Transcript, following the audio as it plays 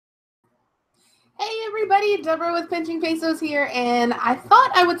Hey everybody, Deborah with Pinching Pesos here, and I thought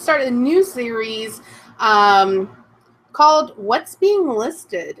I would start a new series called What's Being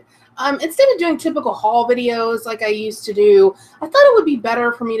Listed. Instead of doing typical haul videos like I used to do, I thought it would be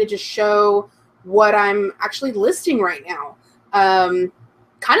better for me to just show what I'm actually listing right now. Kind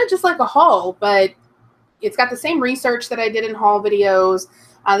of just like a haul, but it's got the same research that I did in haul videos,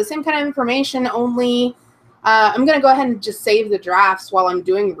 the same kind of information, only I'm going to go ahead and just save the drafts while I'm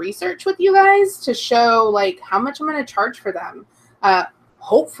doing research with you guys to show like how much I'm going to charge for them.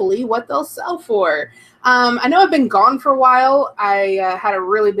 Hopefully what they'll sell for. I know I've been gone for a while. I had a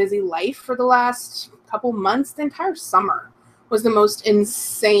really busy life for the last couple months. The entire summer was the most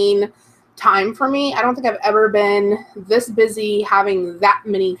insane time for me. I don't think I've ever been this busy having that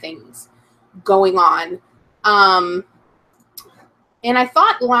many things going on. And I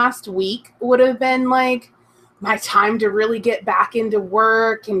thought last week would have been like my time to really get back into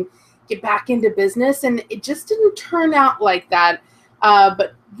work and get back into business. And it just didn't turn out like that.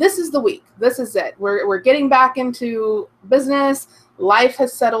 But this is the week. This is it. We're getting back into business. Life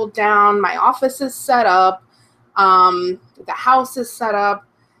has settled down. My office is set up. The house is set up.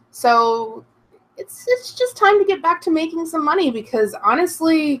 So it's just time to get back to making some money because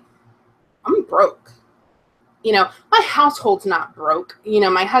honestly, I'm broke. You know, my household's not broke. You know,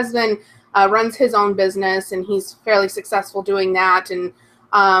 my husband runs his own business and he's fairly successful doing that. And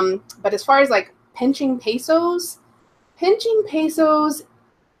but as far as like pinching pesos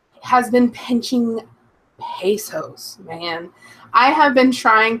has been pinching pesos, man. I have been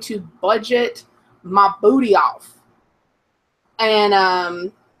trying to budget my booty off.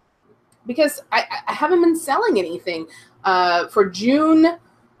 And because I haven't been selling anything. For June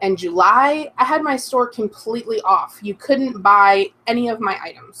and July, I had my store completely off. You couldn't buy any of my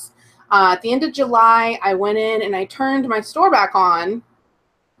items. At the end of July, I went in and I turned my store back on,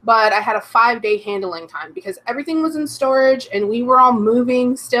 but I had a 5-day handling time because everything was in storage and we were all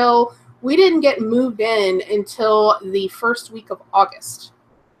moving still. We didn't get moved in until the first week of August.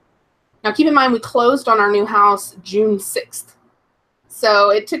 Now, keep in mind, we closed on our new house June 6th. So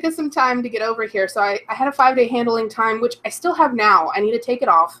it took us some time to get over here. So I had a 5-day handling time, which I still have now. I need to take it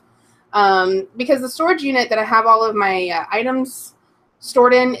off because the storage unit that I have all of my items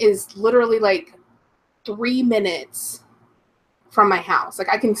stored in is literally like 3 minutes from my house. Like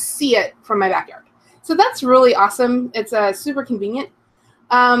I can see it from my backyard. So that's really awesome. It's super convenient.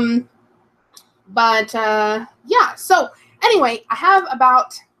 Yeah, so anyway, I have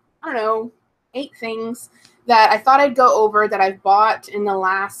about, I don't know, 8 things that I thought I'd go over that I've bought in the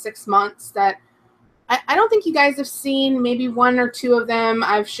last 6 months that I don't think you guys have seen. Maybe 1 or 2 of them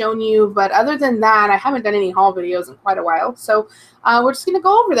I've shown you, but other than that, I haven't done any haul videos in quite a while. So we're just going to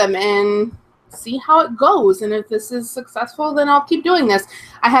go over them and see how it goes. And if this is successful, then I'll keep doing this.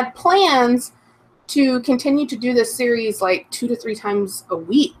 I had plans to continue to do this series like 2 to 3 times a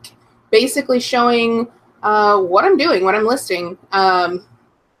week, basically showing what I'm doing, what I'm listing.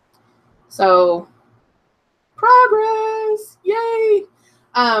 So progress, yay.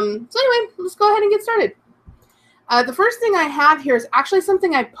 So anyway, let's go ahead and get started. The first thing I have here is actually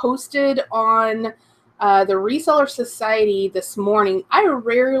something I posted on the Reseller Society this morning. I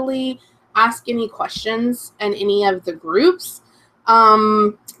rarely ask any questions in any of the groups,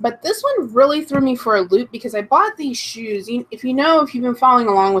 but this one really threw me for a loop because I bought these shoes. If you've been following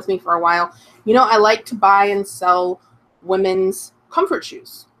along with me for a while, you know I like to buy and sell women's comfort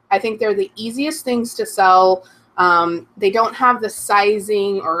shoes. I think they're the easiest things to sell. They don't have the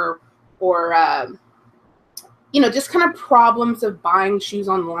sizing or just kind of problems of buying shoes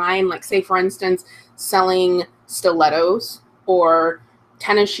online. Like say, for instance, selling stilettos or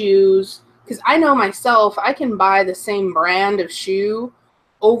tennis shoes. Because I know myself, I can buy the same brand of shoe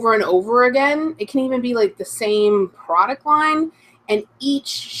over and over again. It can even be like the same product line. And each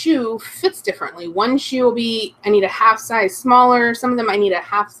shoe fits differently. One shoe will be, I need a half size smaller. Some of them I need a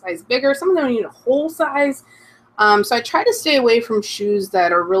half size bigger. Some of them I need a whole size. So I try to stay away from shoes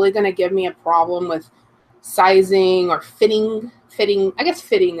that are really going to give me a problem with sizing or fitting. I guess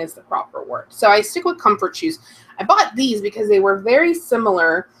fitting is the proper word. So I stick with comfort shoes. I bought these because they were very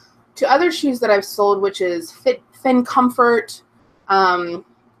similar to other shoes that I've sold, which is Fin Comfort. I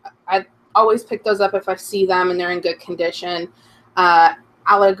always pick those up if I see them and they're in good condition.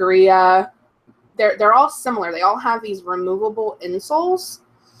 Alegria, they're all similar. They all have these removable insoles.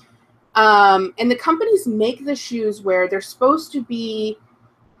 And the companies make the shoes where they're supposed to be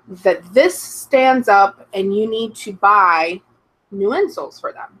that this stands up and you need to buy new insoles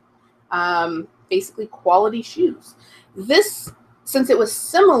for them. Basically quality shoes. This, since it was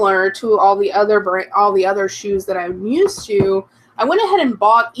similar to all the other shoes that I'm used to, I went ahead and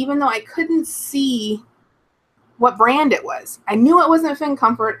bought, even though I couldn't see what brand it was. I knew it wasn't Fin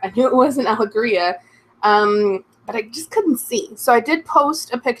Comfort. I knew it wasn't Alegria, but I just couldn't see. So I did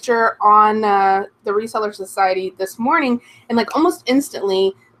post a picture on the Reseller Society this morning, and like almost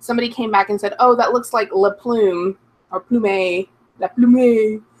instantly, somebody came back and said, "Oh, that looks like La Plume or Plume, La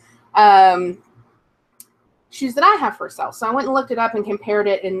Plume." Shoes that I have for sale. So I went and looked it up and compared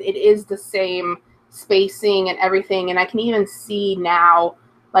it, and it is the same spacing and everything. And I can even see now,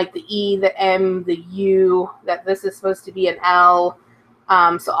 like the E, the M, the U, that this is supposed to be an L.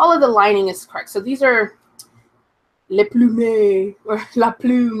 So all of the lining is correct. So these are Le Plume or La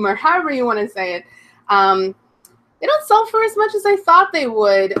Plume or however you want to say it. They don't sell for as much as I thought they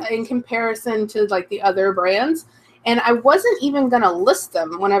would in comparison to like the other brands. And I wasn't even going to list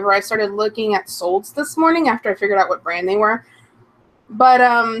them whenever I started looking at solds this morning after I figured out what brand they were. But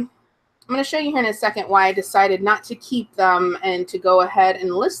I'm going to show you here in a second why I decided not to keep them and to go ahead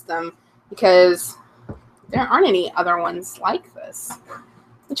and list them, because there aren't any other ones like this.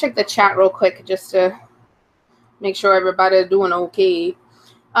 Let me check the chat real quick just to make sure everybody's doing okay.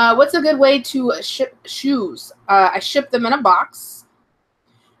 What's a good way to ship shoes? I ship them in a box.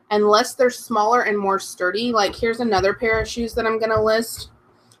 Unless they're smaller and more sturdy. Like here's another pair of shoes that I'm going to list.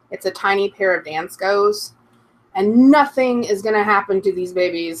 It's a tiny pair of Danskos. And nothing is going to happen to these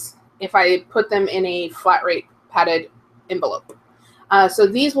babies if I put them in a flat rate padded envelope. So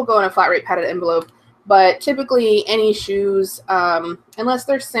these will go in a flat rate padded envelope. But typically any shoes, unless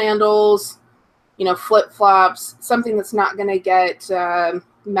they're sandals, you know, flip-flops, something that's not going to get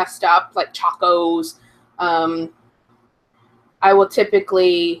messed up, like Chacos, I will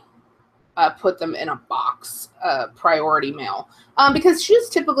typically put them in a box, priority mail, because shoes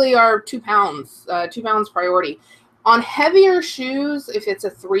typically are 2 pounds, 2 pounds priority. On heavier shoes, if it's a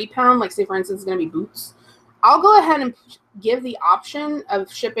 3 pound, like say for instance, it's going to be boots, I'll go ahead and give the option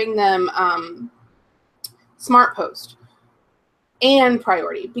of shipping them Smart Post and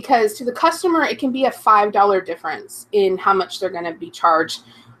priority, because to the customer, it can be a $5 difference in how much they're going to be charged.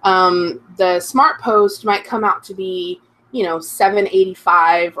 The Smart Post might come out to be, you know,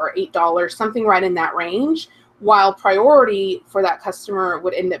 $7.85 or $8, something right in that range, while priority for that customer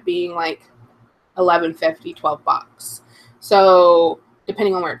would end up being like $11.50, $12. So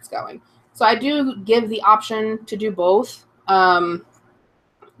depending on where it's going. So I do give the option to do both,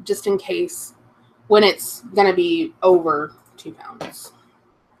 just in case when it's going to be over 2 pounds.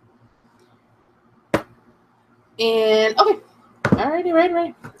 And okay, alrighty,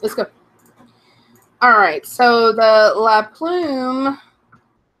 right. Let's go. All right, so the La Plume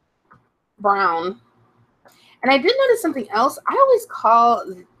brown. And I did notice something else. I always call,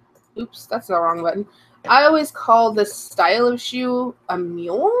 oops, that's the wrong button. I always call this style of shoe a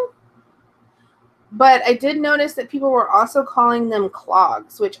mule. But I did notice that people were also calling them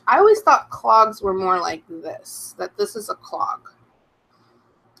clogs, which I always thought clogs were more like this, that this is a clog.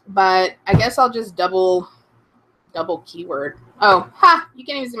 But I guess I'll just double keyword. Oh, ha! You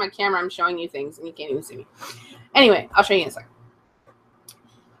can't even see my camera. I'm showing you things and you can't even see me. Anyway, I'll show you in a second.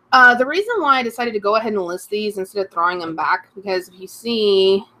 The reason why I decided to go ahead and list these instead of throwing them back, because if you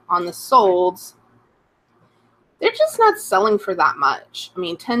see on the solds, they're just not selling for that much. I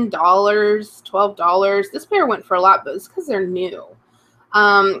mean, $10, $12. This pair went for a lot, but it's because they're new.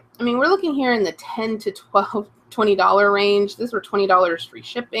 I mean, we're looking here in the $10 to $12, $20 range. These were $20 free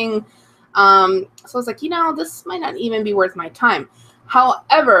shipping. So I was like, you know, this might not even be worth my time.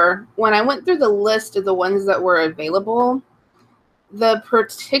 However, when I went through the list of the ones that were available, the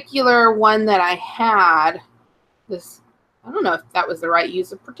particular one that I had, this, I don't know if that was the right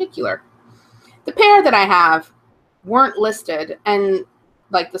use of particular. The pair that I have weren't listed, and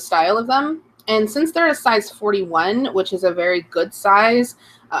like the style of them. And since they're a size 41, which is a very good size,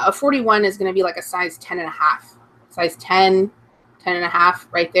 a 41 is going to be like a size 10 and a half, size 10, 10 and a half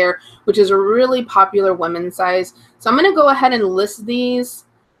right there, which is a really popular women's size. So I'm going to go ahead and list these.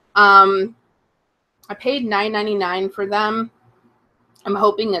 I paid $9.99 for them. I'm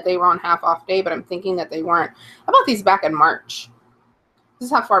hoping that they were on half off day, but I'm thinking that they weren't. I bought these back in March. This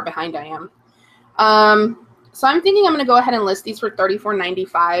is how far behind I am. So I'm thinking I'm going to go ahead and list these for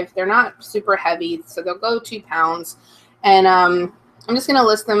 $34.95. They're not super heavy, so they'll go 2 pounds. And I'm just going to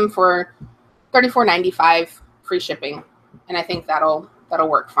list them for $34.95 free shipping. And I think that'll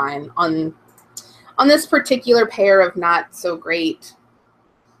work fine on this particular pair of not so great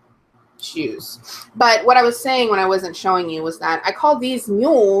shoes. But what I was saying when I wasn't showing you was that I call these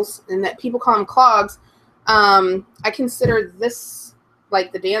mules, and that people call them clogs. I consider this,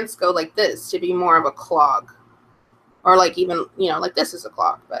 like the Dansko, like this, to be more of a clog, or like even, you know, like this is a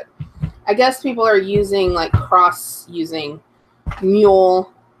clog. But I guess people are using like cross using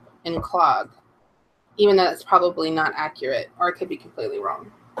mule, and clog. Even though that's probably not accurate, or I could be completely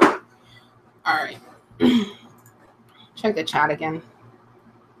wrong. All right. Check the chat again.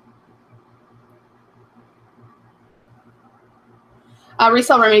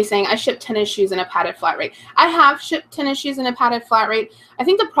 Resale Remedy saying, I shipped tennis shoes in a padded flat rate. I have shipped tennis shoes in a padded flat rate. I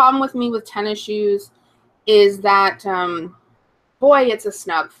think the problem with me with tennis shoes is that, boy, it's a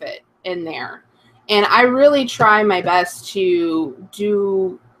snug fit in there. And I really try my best to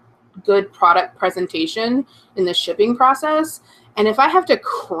do good product presentation in the shipping process. And if I have to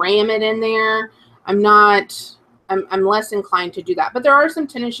cram it in there, I'm less inclined to do that. But there are some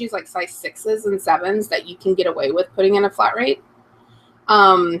tennis shoes like size 6s and 7s that you can get away with putting in a flat rate.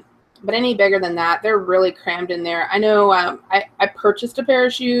 But any bigger than that, they're really crammed in there. I know I purchased a pair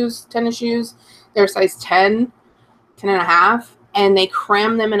of shoes, tennis shoes. They're size 10, 10 and a half, and they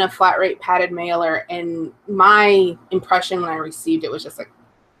crammed them in a flat rate padded mailer. And my impression when I received it was just like,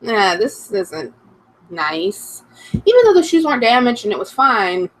 nah, this isn't nice. Even though the shoes weren't damaged and it was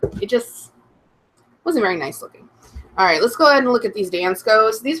fine, it just wasn't very nice looking. All right, let's go ahead and look at these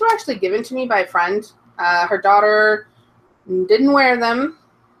Danskos. These were actually given to me by a friend. Her daughter didn't wear them,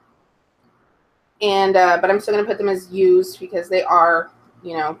 and but I'm still gonna put them as used because they are,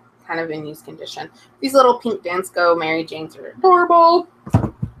 you know, kind of in used condition. These little pink Dansko Mary Janes are adorable.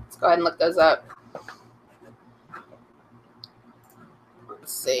 Let's go ahead and look those up.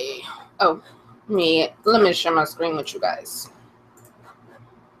 Let's see. Oh, let me share my screen with you guys.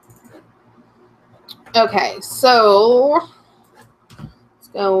 Okay, so let's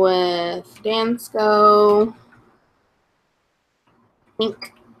go with Dansko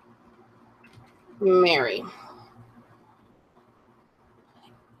Pink Mary.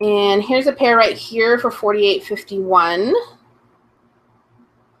 And here's a pair right here for $48.51.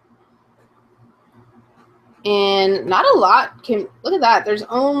 And not a lot can, look at that. There's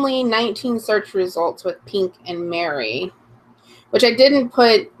only 19 search results with Pink and Mary, which I didn't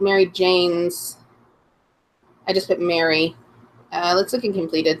put Mary Jane's. I just put Mary. Let's look at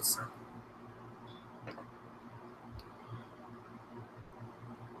completeds.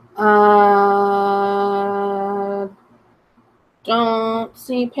 Don't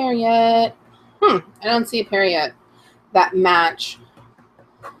see a pair yet. I don't see a pair yet that match.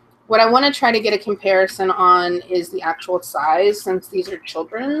 What I want to try to get a comparison on is the actual size, since these are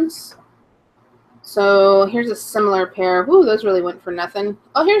children's. So here's a similar pair. Ooh, those really went for nothing.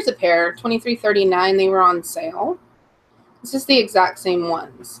 Oh, here's a pair, $23.39. They were on sale. This is the exact same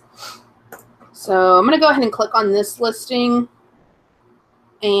ones. So I'm going to go ahead and click on this listing.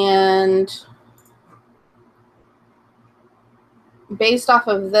 And based off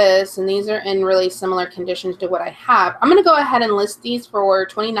of this, and these are in really similar conditions to what I have, I'm going to go ahead and list these for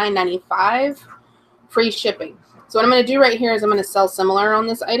 $29.95, free shipping. So what I'm going to do right here is I'm going to sell similar on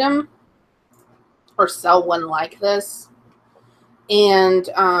this item, or sell one like this, and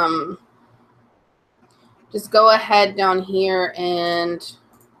just go ahead down here and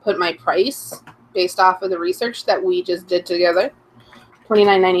put my price based off of the research that we just did together,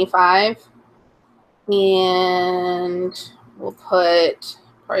 $29.95, and we'll put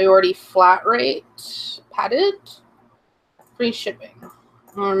priority flat rate, padded, free shipping.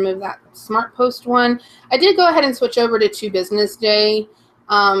 I'll remove that Smart Post one. I did go ahead and switch over to 2 business day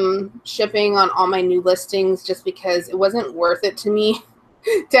shipping on all my new listings, just because it wasn't worth it to me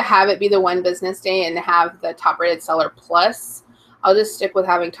to have it be the 1 business day and have the top rated seller plus. I'll just stick with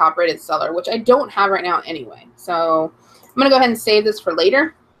having top rated seller, which I don't have right now anyway. So I'm going to go ahead and save this for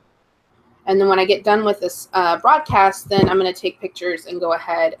later. And then when I get done with this broadcast, then I'm going to take pictures and go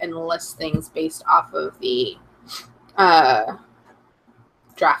ahead and list things based off of the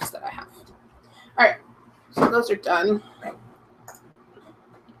drafts that I have. All right, so those are done.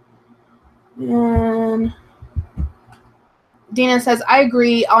 And Dina says, I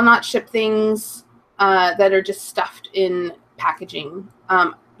agree. I'll not ship things that are just stuffed in packaging.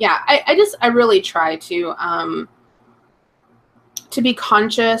 Yeah, I really try to be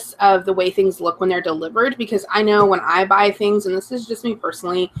conscious of the way things look when they're delivered, because I know when I buy things, and this is just me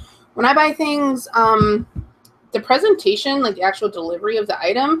personally, when I buy things, the presentation, like the actual delivery of the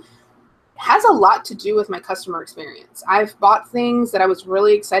item, has a lot to do with my customer experience. I've bought things that I was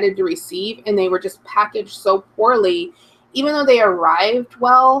really excited to receive, and they were just packaged so poorly. Even though they arrived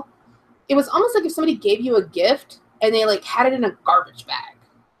well, it was almost like if somebody gave you a gift and they like had it in a garbage bag.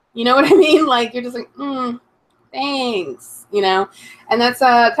 You know what I mean? Like, you're just like, thanks, you know? And that's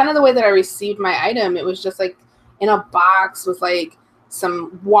kind of the way that I received my item. It was just like in a box with like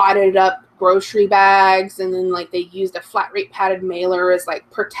some wadded up grocery bags, and then like they used a flat rate padded mailer as like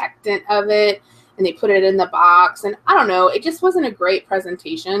protectant of it. and they put it in the box. And I don't know, it just wasn't a great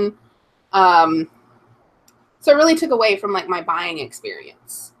presentation. So it really took away from like my buying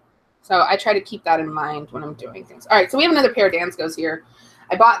experience. So I try to keep that in mind when I'm doing things. All right, so we have another pair of Danskos here.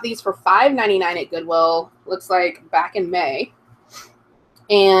 I bought these for $5.99 at Goodwill. Looks like back in May.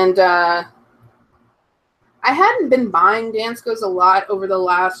 And I hadn't been buying Danskos a lot over the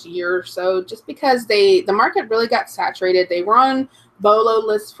last year or so, just because the market really got saturated. They were on BOLO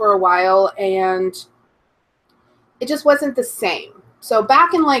lists for a while, and it just wasn't the same. So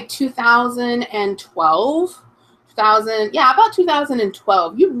back in like 2012, about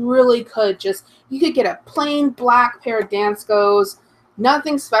 2012, you really could you could get a plain black pair of Danskos,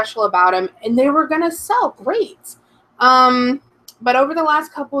 nothing special about them, and they were going to sell great. But over the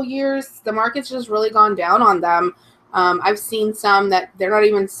last couple of years, the market's just really gone down on them. I've seen some that they're not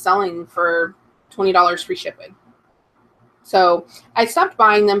even selling for $20 free shipping. So I stopped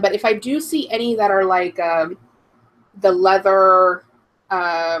buying them, but if I do see any that are like the leather,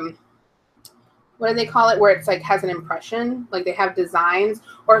 what do they call it, where it's like has an impression, like they have designs,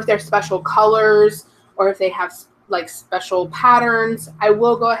 or if they're special colors, or if they have like special patterns, I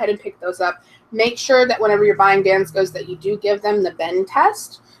will go ahead and pick those up. Make sure that whenever you're buying Danskos that you do give them the bend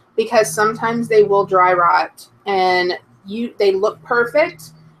test, because sometimes they will dry rot and they look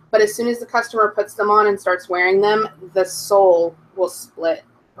perfect, but as soon as the customer puts them on and starts wearing them, the sole will split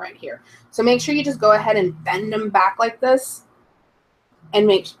right here. So make sure you just go ahead and bend them back like this and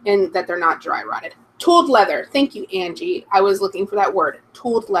that they're not dry rotted. Tooled leather. Thank you, Angie. I was looking for that word.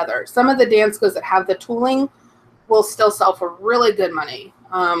 Tooled leather. Some of the Danskos that have the tooling will still sell for really good money.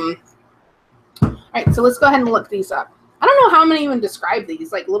 All right, so let's go ahead and look these up. I don't know how I'm going to even describe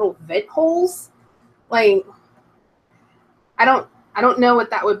these, like little vent holes. Like, I don't know what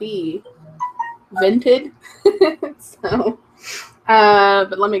that would be. Vented. So,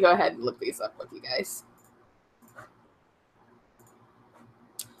 but let me go ahead and look these up with you guys.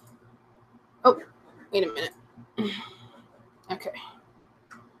 Oh, wait a minute. Okay.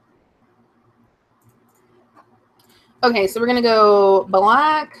 Okay, so we're going to go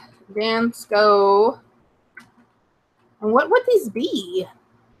black Dansko. And what would these be?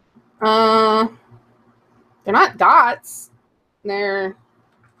 They're not dots. I'm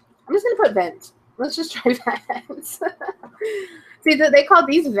just going to put vent. Let's just try that. See, they call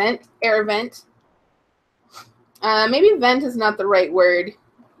these air vent. Maybe vent is not the right word.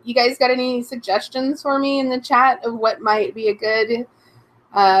 You guys got any suggestions for me in the chat of what might be a good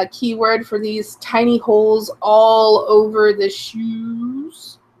keyword for these tiny holes all over the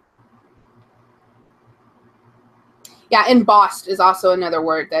shoes? Yeah, embossed is also another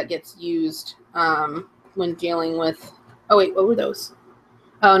word that gets used when dealing with... Oh, wait, what were those?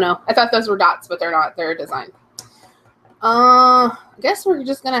 Oh, no. I thought those were dots, but they're not. They're designed. I guess we're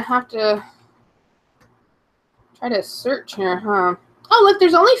just going to have to try to search here, huh? Oh, look,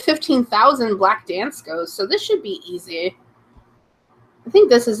 there's only 15,000 black Danskos, so this should be easy. I think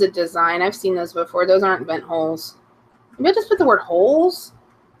this is a design. I've seen those before. Those aren't vent holes. Maybe I'll just put the word holes?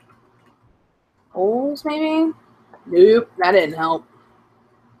 Holes, maybe? Nope, that didn't help.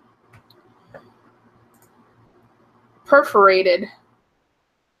 Perforated.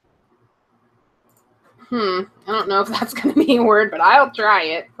 I don't know if that's going to be a word, but I'll try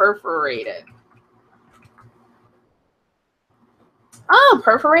it. Perforated. Oh,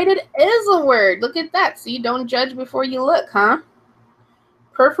 perforated is a word. Look at that. See, don't judge before you look, huh?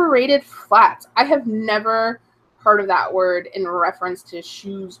 Perforated flats. I have never heard of that word in reference to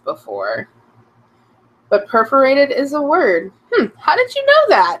shoes before. But perforated is a word. How did you know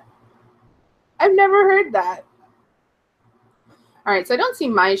that? I've never heard that. All right, so I don't see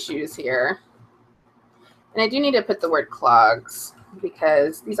my shoes here. And I do need to put the word clogs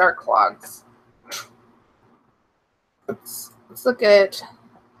because these are clogs. Let's look at...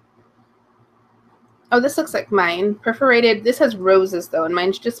 Oh, this looks like mine. Perforated. This has roses, though, and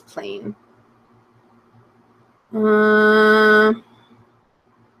mine's just plain. All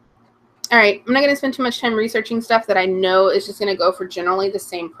right. I'm not going to spend too much time researching stuff that I know is just going to go for generally the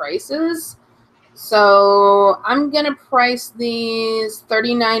same prices. So I'm going to price these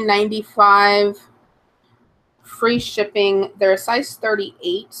 $39.95. Free shipping. They're a size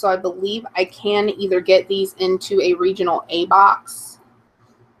 38, so I believe I can either get these into a regional A box.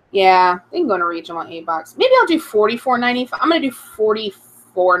 Yeah, they can go in a regional A box. Maybe I'll do $44.95. I'm going to do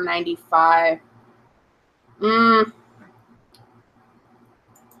 $44.95.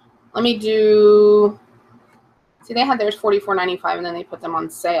 Let me do... See, they had theirs $44.95, and then they put them on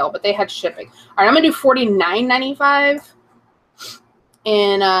sale, but they had shipping. All right, I'm going to do $49.95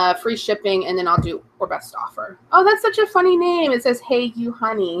 in free shipping, and then I'll do or best offer. Oh, that's such a funny name. It says, "Hey, you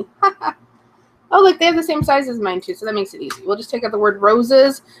honey." Oh, look, they have the same size as mine too, so that makes it easy. We'll just take out the word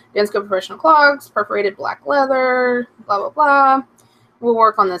roses, Dansko professional clogs, perforated black leather, blah, blah, blah. We'll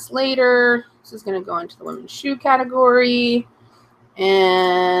work on this later. This is going to go into the women's shoe category.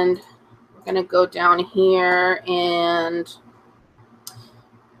 And we're going to go down here and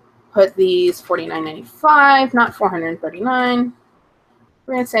put these $49.95, not $439.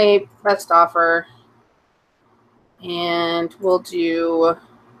 We're going to say best offer. And we'll do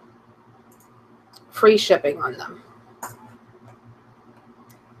free shipping on them.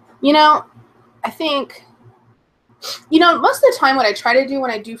 You know, I think, you know, most of the time what I try to do when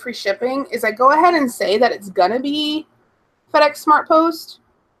I do free shipping is I go ahead and say that it's going to be FedEx Smart Post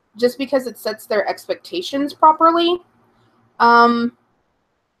just because it sets their expectations properly. But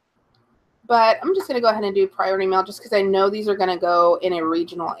I'm just going to go ahead and do priority mail just because I know these are going to go in a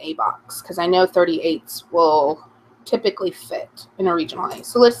regional A box because I know 38s will typically fit in a regional A.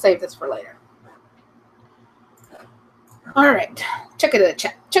 So let's save this for later. All right, check it in the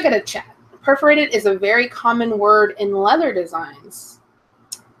chat. Check it in the chat. Perforated is a very common word in leather designs.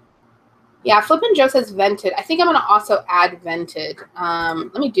 Yeah, Flippin' Joe says vented. I think I'm going to also add vented.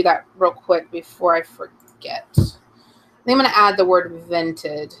 Let me do that real quick before I forget. I think I'm going to add the word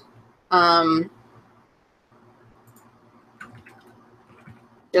vented.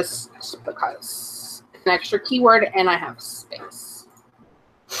 Just because it's an extra keyword and I have space.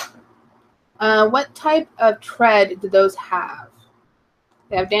 What type of tread do those have?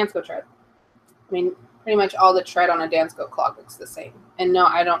 They have Dansko tread. I mean, pretty much all the tread on a Dansko clog looks the same. And no,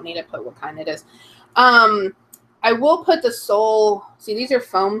 I don't need to put what kind it is. I will put the sole. See, these are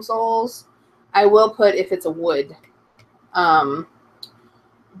foam soles. I will put if it's a wood. But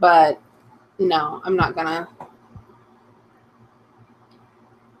no, I'm not gonna.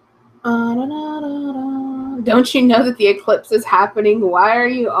 Don't you know that the eclipse is happening? Why are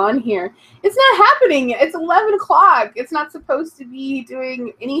you on here? It's not happening. It's 11 o'clock. It's not supposed to be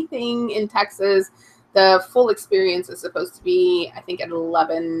doing anything in Texas. The full experience is supposed to be, I think, at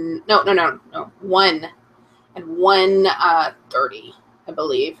 11. No, 1 and 1:30, I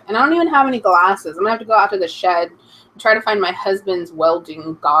believe. And I don't even have any glasses. I'm gonna have to go out to the shed and try to find my husband's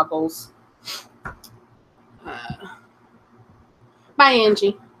welding goggles. Bye,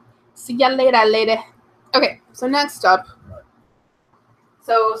 Angie. See ya later, lady. Okay, so next up.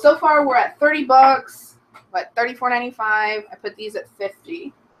 So far we're at 30 bucks. What, $34.95? I put these at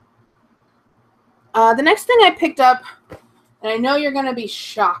 50. The next thing I picked up, and I know you're gonna be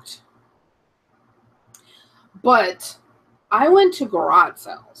shocked, but I went to garage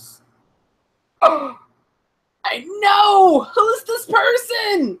sales. Oh, I know! Who's this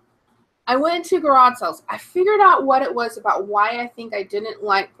person? I went to garage sales. I figured out what it was about why I think I didn't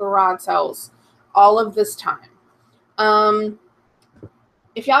like garage sales all of this time.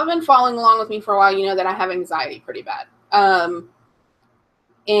 If y'all have been following along with me for a while, you know that I have anxiety pretty bad.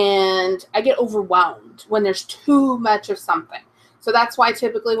 And I get overwhelmed when there's too much of something. So that's why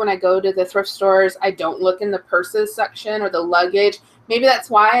typically when I go to the thrift stores, I don't look in the purses section or the luggage. Maybe that's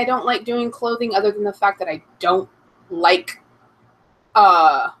why I don't like doing clothing, other than the fact that I don't like,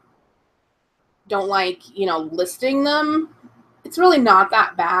 you know, listing them. It's really not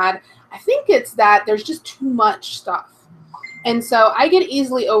that bad. I think it's that there's just too much stuff. And so I get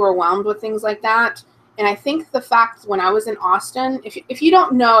easily overwhelmed with things like that. And I think the fact when I was in Austin, if you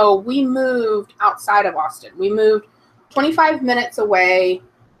don't know, we moved outside of Austin. We moved 25 minutes away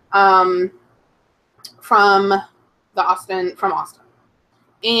from Austin.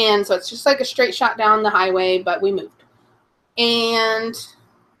 And so it's just like a straight shot down the highway, but we moved. And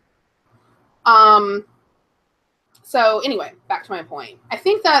so anyway, back to my point. I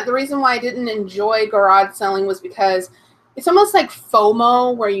think that the reason why I didn't enjoy garage selling was because it's almost like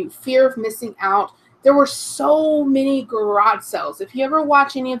FOMO, where you fear of missing out. There were so many garage sales. If you ever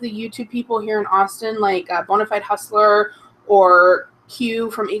watch any of the YouTube people here in Austin, like Bonafide Hustler or Q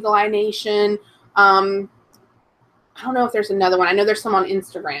from Eagle Eye Nation, I don't know if there's another one. I know there's some on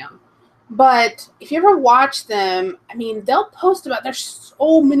Instagram. But if you ever watch them, I mean, they'll post about, there's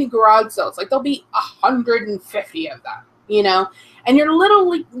so many garage sales. Like, there'll be 150 of them, you know? And you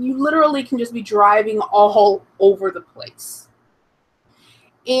literally can just be driving all over the place.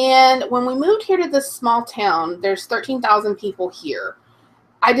 And when we moved here to this small town, there's 13,000 people here.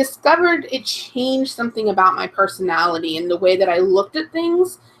 I discovered it changed something about my personality and the way that I looked at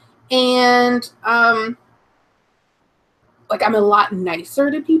things. And, like, I'm a lot nicer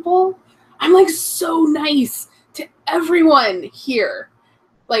to people. I'm, like, so nice to everyone here.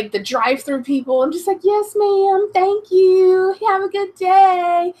 Like, the drive-through people, I'm just like, yes, ma'am, thank you, have a good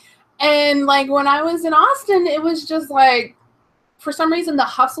day. And, like, when I was in Austin, it was just like, for some reason, the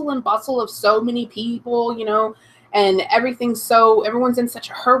hustle and bustle of so many people, you know, and everyone's in such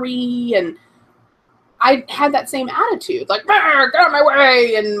a hurry. And I had that same attitude, like, get out of my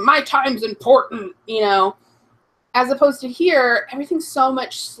way, and my time's important, you know, as opposed to here, everything's so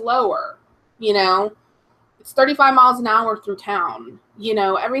much slower, you know. It's 35 miles an hour through town, you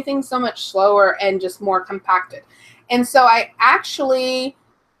know, everything's so much slower and just more compacted. And so I actually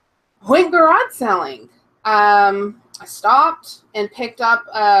went garage selling. I stopped and picked up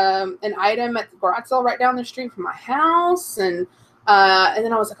an item at the garage sale right down the street from my house. And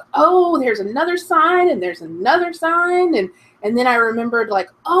then I was like, oh, there's another sign, and there's another sign. And then I remembered, like,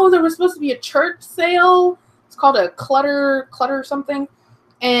 oh, there was supposed to be a church sale. It's called a clutter something.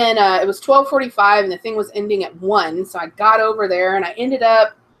 And it was 12:45, and the thing was ending at 1. So I got over there, and I ended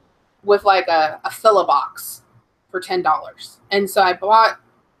up with like a fill-a box for $10. And so I bought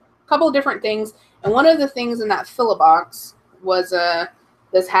a couple of different things. And one of the things in that fill-a box was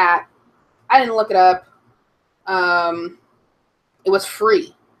this hat. I didn't look it up. It was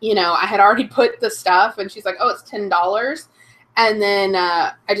free. You know, I had already put the stuff, and she's like, oh, it's $10. And then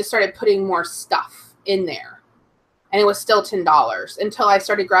I just started putting more stuff in there. And it was still $10 until I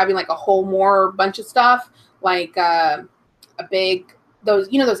started grabbing like a whole more bunch of stuff, like a big, those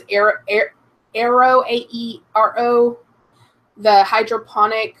Aero, AERO, the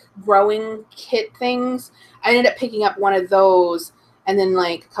hydroponic growing kit things. I ended up picking up one of those, and then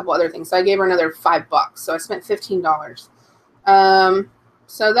like a couple other things. So I gave her another $5. So I spent $15.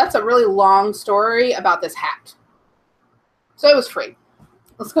 So that's a really long story about this hat. So it was free.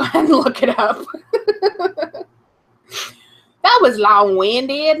 Let's go ahead and look it up. That was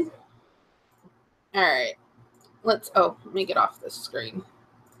long-winded. All right. Let me get off this screen.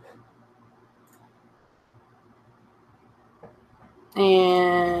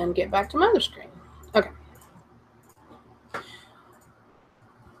 And get back to my other screen. Okay.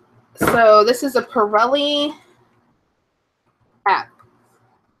 So this is a Pirelli hat.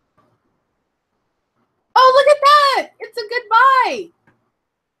 Oh, look at that. It's a good buy.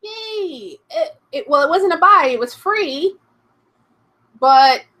 Yay. Well, it wasn't a buy. It was free.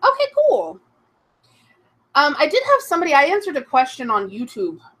 But, okay, cool. I did have somebody, I answered a question on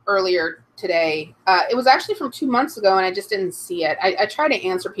YouTube earlier today. It was actually from 2 months ago, and I just didn't see it. I try to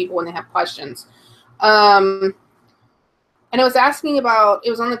answer people when they have questions. And it was asking about, it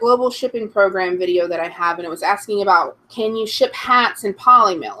was on the global shipping program video that I have, and it was asking about, can you ship hats in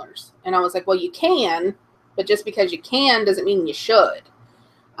poly mailers? And I was like, well, you can, but just because you can doesn't mean you should.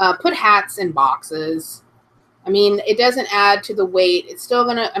 Put hats in boxes. I mean, it doesn't add to the weight. It's still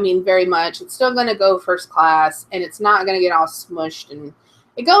going to, I mean, very much. It's still going to go first class, and it's not going to get all smushed. And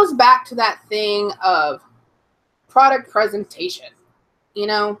it goes back to that thing of product presentation, you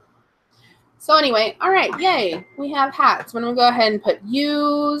know? So anyway, all right, yay. We have hats. I'm going to go ahead and put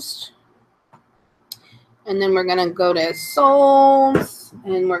used. And then we're going to go to solds.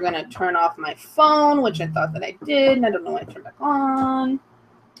 And we're going to turn off my phone, which I thought that I did. And I don't know why I turned back on.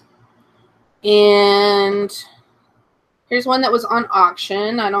 And here's one that was on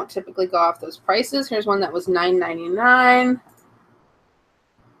auction. I don't typically go off those prices. Here's one that was $9.99.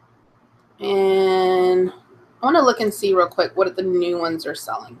 And I want to look and see real quick what the new ones are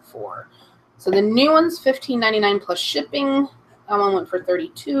selling for. So the new one's $15.99 plus shipping. That one went for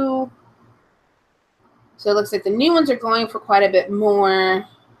 $32. So it looks like the new ones are going for quite a bit more.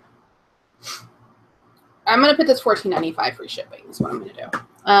 I'm going to put this $14.95 free shipping is what I'm going to do.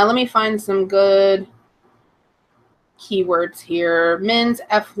 Let me find some good keywords here. Men's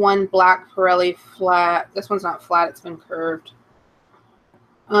F1 black Pirelli flat. This one's not flat. It's been curved.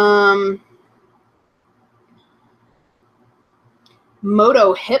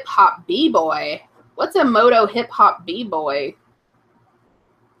 Moto hip hop b-boy. What's a moto hip hop b-boy?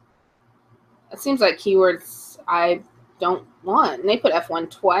 That seems like keywords I don't want. And they put F1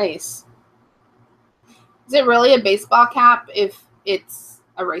 twice. Is it really a baseball cap if it's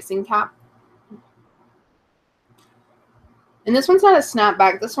a racing cap? And this one's not a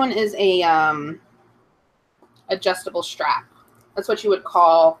snapback. This one is a adjustable strap. That's what you would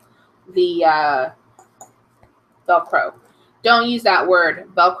call the Velcro. Don't use that word,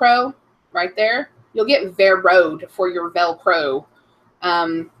 Velcro, right there. You'll get Veroed for your Velcro.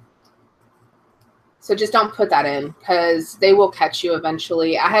 So just don't put that in because they will catch you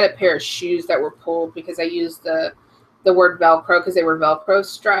eventually. I had a pair of shoes that were pulled because I used the word Velcro because they were Velcro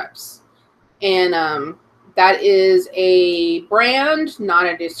straps. And that is a brand, not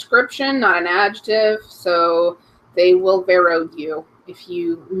a description, not an adjective. So they will Veroed you if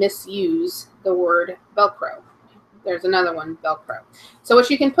you misuse the word Velcro. There's another one, Velcro. So what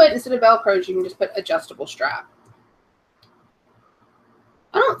you can put instead of Velcro is you can just put adjustable strap.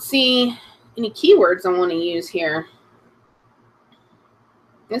 don't see any keywords I want to use here.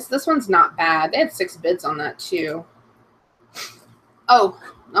 This one's not bad. They had 6 bids on that too. Oh,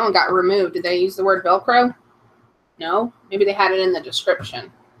 that one got removed. Did they use the word Velcro? No? Maybe they had it in the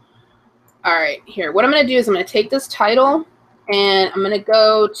description. All right, here. What I'm going to do is I'm going to take this title and I'm going to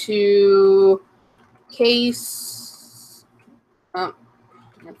go to case. Oh,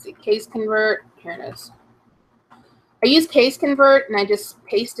 let's see. Case convert. Here it is. I use case convert and I just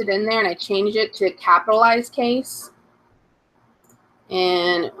paste it in there and I change it to capitalized case.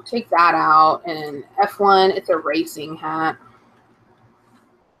 And we'll take that out. And F1, it's a racing hat.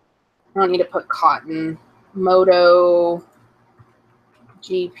 I don't need to put cotton. Moto,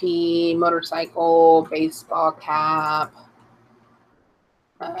 GP, motorcycle, baseball cap,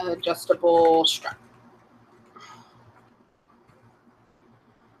 adjustable strap.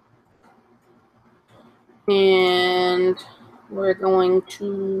 And we're going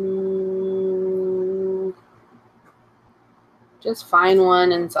to just find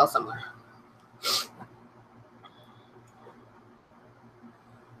one and sell somewhere.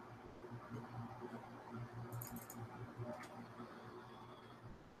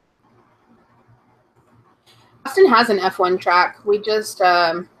 Austin has an F1 track. We just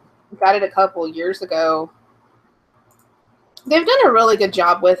got it a couple years ago. They've done a really good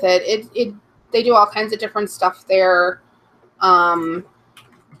job with it. They do all kinds of different stuff there. They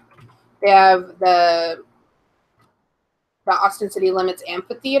have the Austin City Limits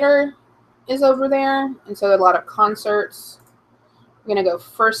Amphitheater is over there, and so a lot of concerts. We're gonna go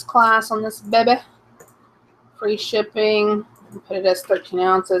first class on this baby. Free shipping. Put it as 13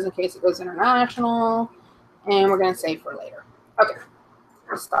 ounces in case it goes international. And we're going to save for later. Okay.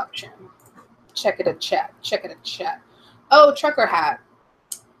 I'll stop sharing. Check it a chat. Check it a chat. Oh, trucker hat.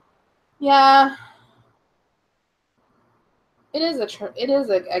 Yeah. It is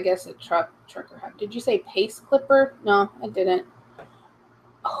I guess a trucker hat. Did you say paste clipper? No, I didn't.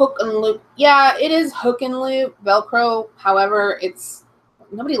 Hook and loop. Yeah, it is hook and loop Velcro. However,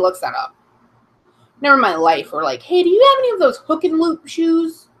 nobody looks that up. Never in my life we're like, hey, do you have any of those hook and loop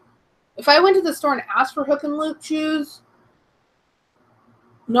shoes? If I went to the store and asked for hook and loop shoes,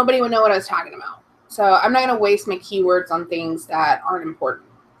 nobody would know what I was talking about. So I'm not going to waste my keywords on things that aren't important.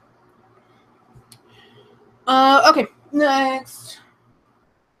 Okay, next.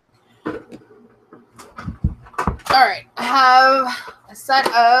 All right, I have a set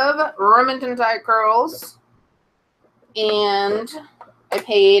of Remington tie curls, and I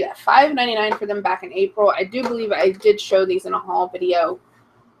paid $5.99 for them back in April. I do believe I did show these in a haul video.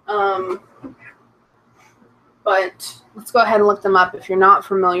 But let's go ahead and look them up. If you're not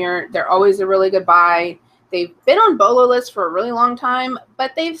familiar, they're always a really good buy. They've been on BOLO lists for a really long time,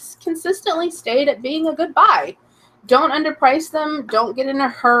 but they've consistently stayed at being a good buy. Don't underprice them. Don't get in a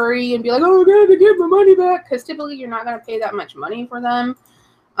hurry and be like, oh, I gotta get my money back, because typically you're not going to pay that much money for them.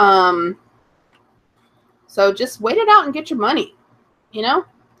 So just wait it out and get your money, you know?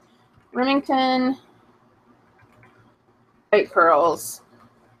 Remington tight curls.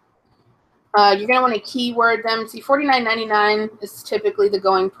 You're going to want to keyword them. See, $49.99 is typically the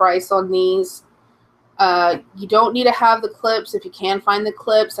going price on these. You don't need to have the clips. If you can find the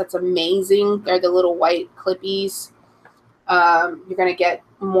clips, that's amazing. They're the little white clippies. You're going to get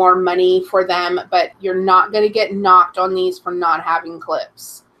more money for them, but you're not going to get knocked on these for not having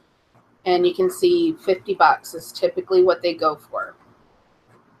clips. And you can see $50 is typically what they go for.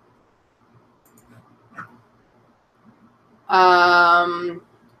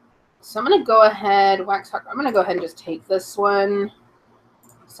 So I'm going to go ahead, I'm going to go ahead and just take this one.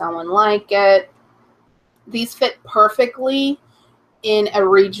 Someone like it. These fit perfectly in a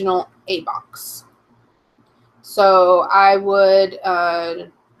regional A box. So I would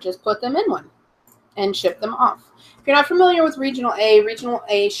just put them in one and ship them off. If you're not familiar with regional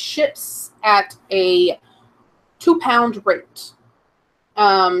A ships at a 2-pound rate.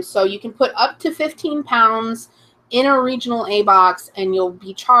 So you can put up to 15 pounds in a regional A box, and you'll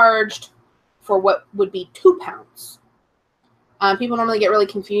be charged for what would be 2 pounds. People normally get really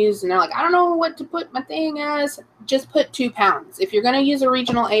confused, and they're like, I don't know what to put my thing as. Just put 2 pounds. If you're going to use a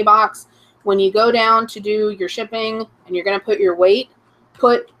regional A box, when you go down to do your shipping and you're going to put your weight,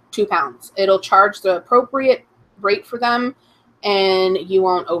 put 2 pounds. It'll charge the appropriate rate for them, and you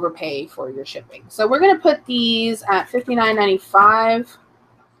won't overpay for your shipping. So we're going to put these at $59.95,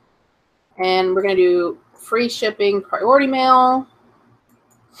 and we're going to do free shipping, priority mail,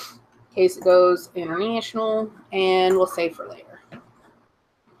 in case it goes international, and we'll save for later.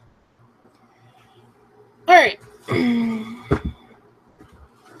 All right.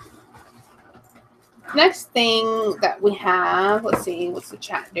 next thing that we have, let's see, what's the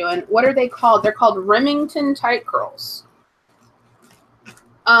chat doing? What are they called? They're called Remington tight curls.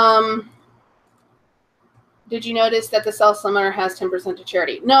 Did you notice that the Sell Slimmer has 10% to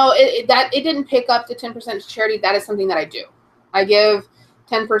charity? No, it didn't pick up the 10% to charity. That is something that I do. I give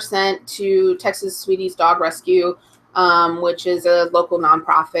 10% to Texas Sweeties Dog Rescue, which is a local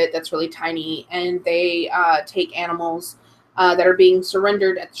nonprofit that's really tiny, and they take animals that are being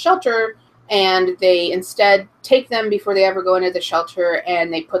surrendered at the shelter, and they instead take them before they ever go into the shelter,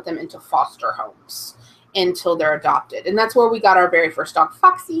 and they put them into foster homes until they're adopted. And that's where we got our very first dog,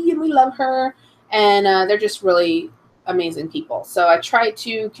 Foxy, and we love her. And they're just really amazing people. So I try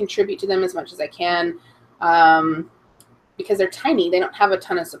to contribute to them as much as I can because they're tiny. They don't have a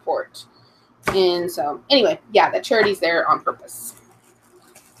ton of support. And so anyway, yeah, that charity's there on purpose.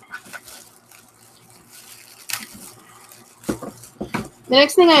 The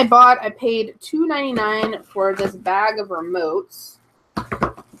next thing I bought, I paid $2.99 for this bag of remotes.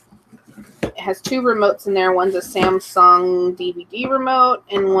 It has 2 remotes in there. One's a Samsung DVD remote,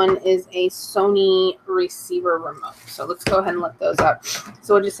 and one is a Sony receiver remote. So let's go ahead and look those up.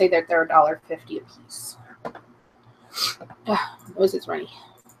 So we'll just say that they're $1.50 a piece. Nose is runny.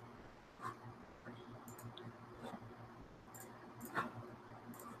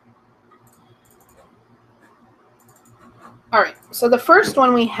 All right, so the first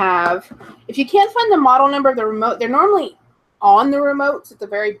one we have, if you can't find the model number of the remote, they're normally on the remotes at the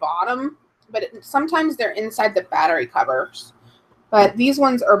very bottom, but sometimes they're inside the battery covers. But these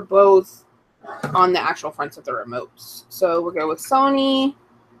ones are both on the actual fronts of the remotes. So we'll go with Sony,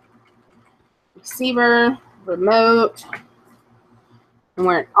 receiver, remote, and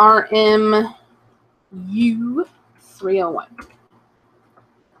we're at RMU301.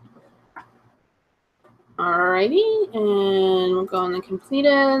 Alrighty, and we'll go on the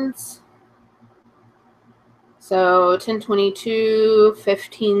completeds. So 1022,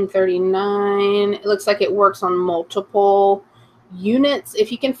 1539. It looks like it works on multiple units.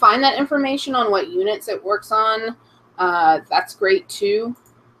 If you can find that information on what units it works on, that's great too.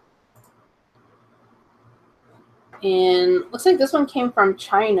 And looks like this one came from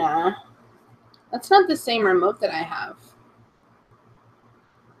China. That's not the same remote that I have.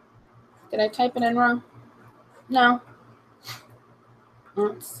 Did I type it in wrong? No.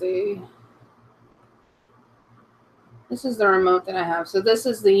 Let's see. This is the remote that I have. So this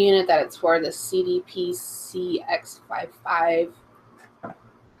is the unit that it's for, the CDP-CX55.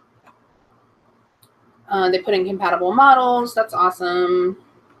 They put in compatible models. That's awesome.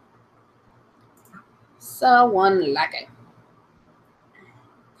 So one like it.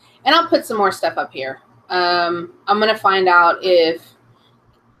 And I'll put some more stuff up here. I'm going to find out if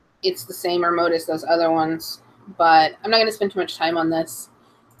it's the same remote as those other ones. But I'm not going to spend too much time on this.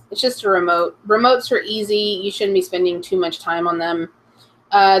 It's just a remote. Remotes are easy. You shouldn't be spending too much time on them.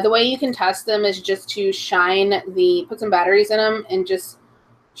 The way you can test them is just to put some batteries in them and just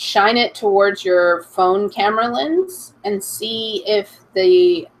shine it towards your phone camera lens and see if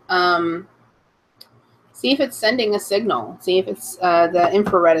it's sending a signal. See if it's the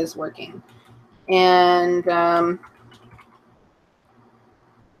infrared is working. And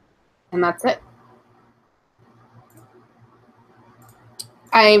that's it.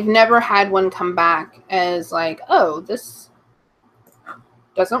 I've never had one come back as like, oh, this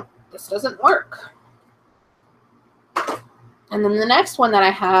doesn't work. And then the next one that I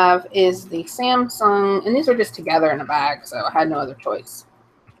have is the Samsung, and these are just together in a bag, so I had no other choice.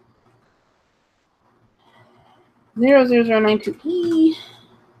 00092E.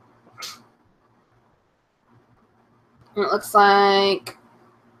 And it looks like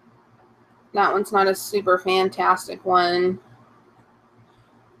that one's not a super fantastic one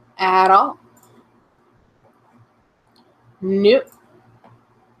at all. Nope.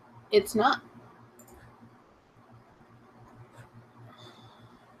 It's not.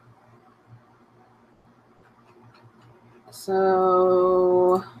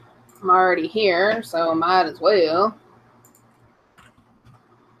 So I'm already here, so might as well.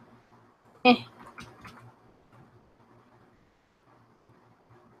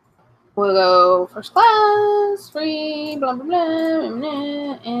 We'll go first class, free, blah, blah, blah,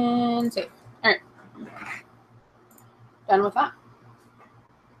 and save. All right. Done with that.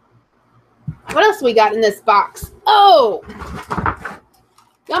 What else we got in this box? Oh!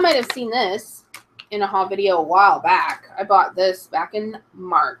 Y'all might have seen this in a haul video a while back. I bought this back in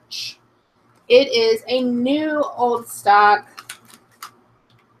March. It is a new old stock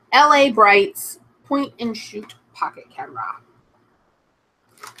LA Brights point and shoot pocket camera.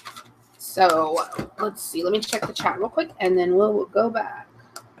 So let's see. Let me check the chat real quick and then we'll go back.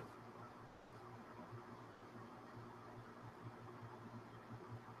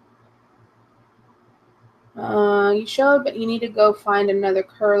 You showed, but you need to go find another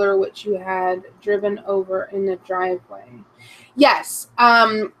curler which you had driven over in the driveway. Yes.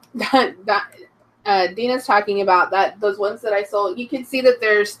 Dina's talking about that. Those ones that I sold. You can see that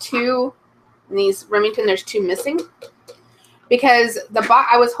there's two in these Remington. There's two missing because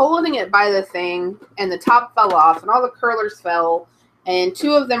I was holding it by the thing and the top fell off and all the curlers fell and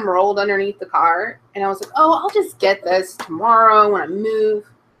two of them rolled underneath the car. And I was like, oh, I'll just get this tomorrow when I move.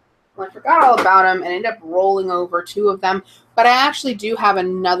 Well, I forgot all about them and ended up rolling over two of them. But I actually do have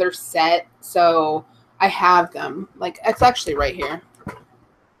another set, so I have them. Like, it's actually right here.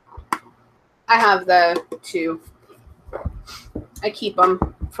 I have the two. I keep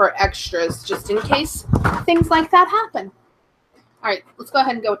them for extras just in case things like that happen. All right, let's go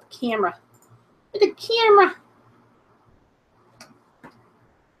ahead and go with the camera. With the camera.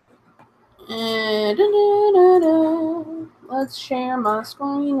 Let's share my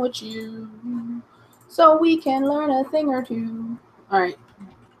screen with you so we can learn a thing or two. All right,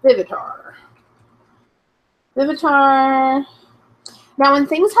 Vivitar. Vivitar. Now, when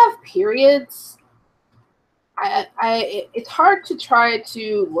things have periods, it's hard to try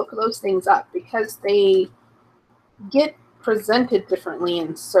to look those things up because they get presented differently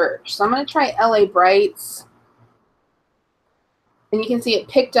in search. So I'm going to try LA Brights. And you can see it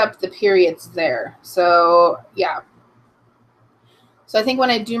picked up the periods there. So, yeah. So I think when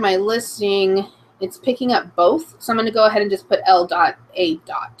I do my listing, it's picking up both. So I'm going to go ahead and just put L.A.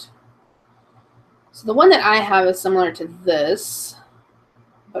 So the one that I have is similar to this,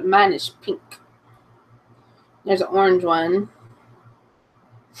 but mine is pink. There's an orange one.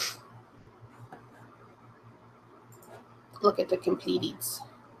 Look at the completeds.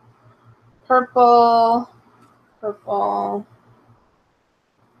 Purple, purple.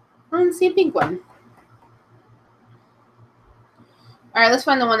 Let's see a pink one. All right, let's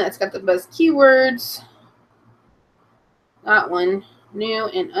find the one that's got the best keywords. That one. New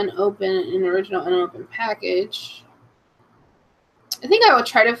and unopened, an original unopened package. I think I will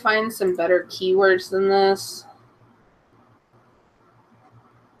try to find some better keywords than this.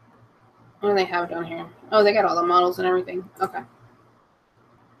 What do they have down here? Oh, they got all the models and everything. Okay.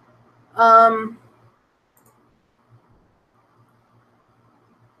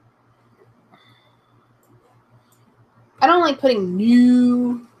 I don't like putting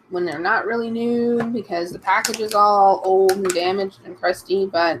new when they're not really new because the package is all old and damaged and crusty,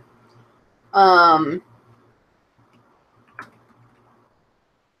 but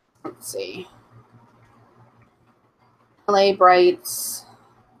let's see. LA Brights,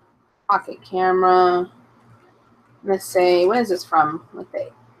 pocket camera. I'm gonna say, when is this from? What day?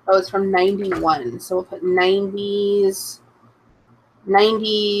 Oh, it's from 91. So we'll put 90s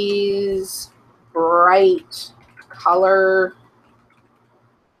bright color.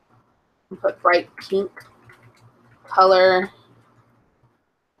 We'll put bright pink color.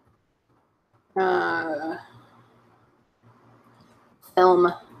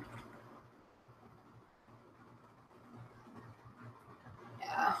 Film.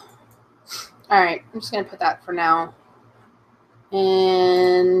 Yeah. All right, I'm just gonna put that for now.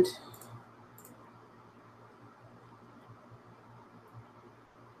 And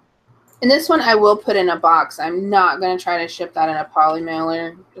this one I will put in a box. I'm not going to try to ship that in a poly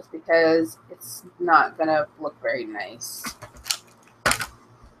mailer just because it's not going to look very nice.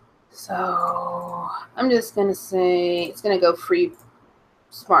 So I'm just going to say it's going to go free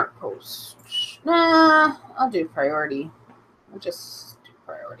smart post. Nah, I'll do priority. I'll just do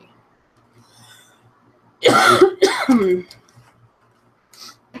priority.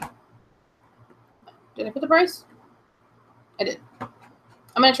 Did I put the price? I did.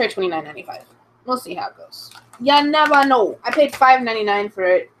 I'm going to try $29.95. We'll see how it goes. You never know. I paid $5.99 for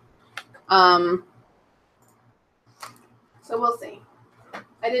it. So we'll see.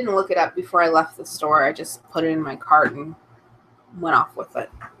 I didn't look it up before I left the store. I just put it in my cart and went off with it.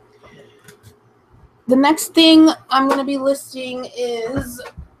 The next thing I'm going to be listing is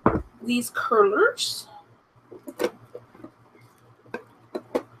these curlers.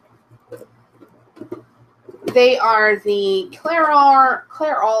 They are the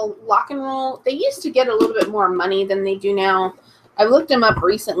Clairol Lock and Roll. They used to get a little bit more money than they do now. I looked them up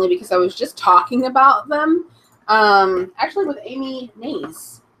recently because I was just talking about them. Actually with Amy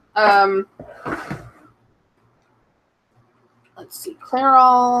Nays. Let's see.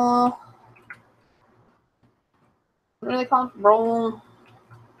 Clairol. What are they called? Roll.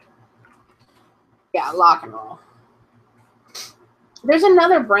 Yeah, Lock and Roll. There's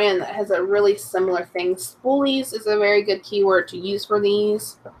another brand that has a really similar thing. Spoolies is a very good keyword to use for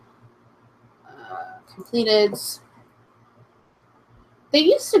these. Completeds. They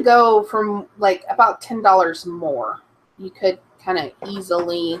used to go from like about $10 more. You could kind of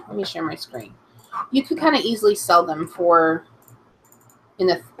easily, let me share my screen. You could kind of easily sell them for in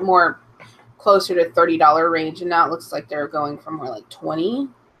the more closer to $30 range, and now it looks like they're going for more like 20.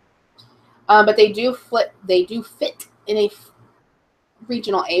 But they do fit in a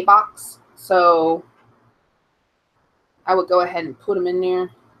regional A box, so I would go ahead and put them in there.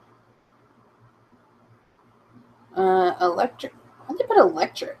 Electric. Why'd they put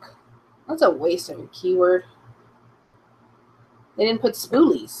electric? That's a waste of a keyword. They didn't put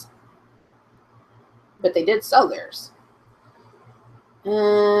spoolies, but they did sell theirs.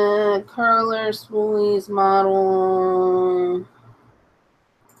 Curler, spoolies, model.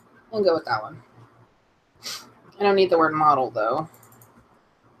 I'll go with that one. I don't need the word model though.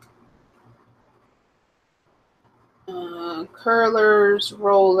 Curlers,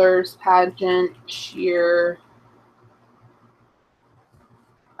 rollers, pageant, shear.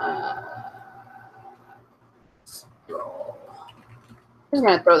 Spiral. I'm just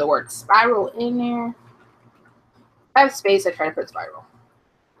gonna throw the word spiral in there. If I have space, I try to put spiral.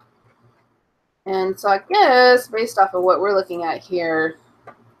 And so I guess based off of what we're looking at here,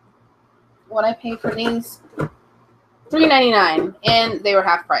 what I paid for these, $3.99, and they were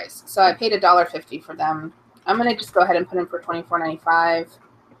half price. So I paid $1.50 for them. I'm gonna just go ahead and put them for $24.95.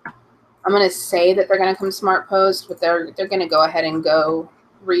 I'm gonna say that they're gonna come Smart Post, but they're gonna go ahead and go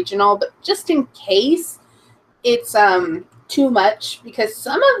regional. But just in case it's too much, because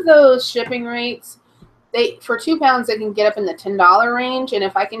some of those shipping rates, for 2 pounds they can get up in the $10 range, and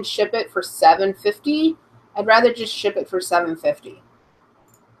if I can ship it for $7.50, I'd rather just ship it for $7.50.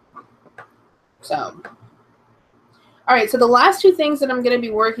 So, all right, so the last two things that I'm going to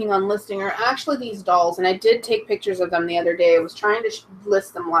be working on listing are actually these dolls, and I did take pictures of them the other day. I was trying to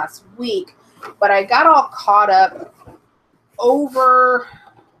list them last week, but I got all caught up over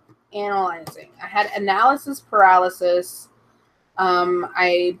analyzing. I had analysis paralysis.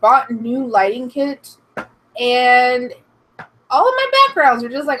 I bought a new lighting kit, and all of my backgrounds were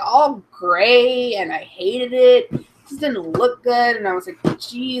just like all gray, and I hated it. It just didn't look good, and I was like,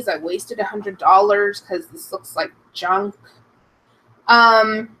 geez, I wasted $100 because this looks like junk.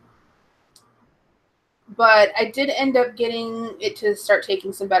 But I did end up getting it to start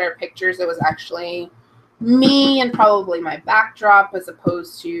taking some better pictures. It was actually me and probably my backdrop as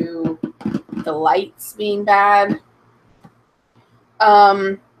opposed to the lights being bad.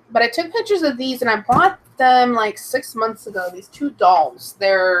 But I took pictures of these, and I bought them like 6 months ago. These two dolls.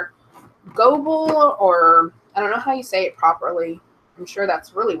 They're Goodwill, or I don't know how you say it properly. I'm sure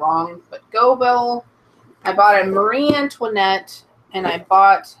that's really wrong, but Goodwill. I bought a Marie Antoinette, and I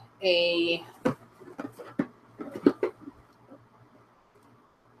bought a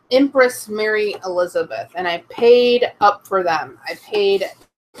Empress Mary Elizabeth, and I paid up for them. I paid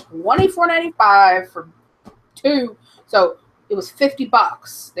 $24.95 for two, so it was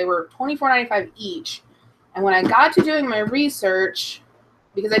 $50. They were $24.95 each. And when I got to doing my research,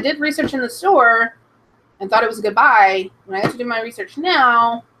 because I did research in the store and thought it was a good buy, when I got to do my research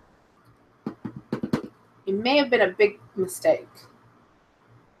now, it may have been a big mistake.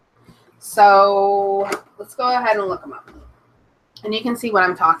 So let's go ahead and look them up. And you can see what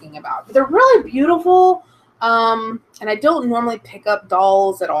I'm talking about. They're really beautiful. And I don't normally pick up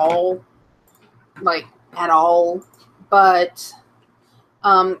dolls at all. Like, at all. But,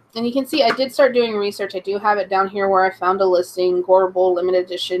 and you can see I did start doing research. I do have it down here where I found a listing. Goodwill Limited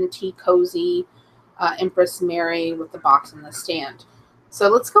Edition Tea Cozy Empress Mary with the box and the stand. So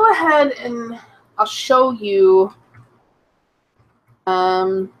let's go ahead and I'll show you.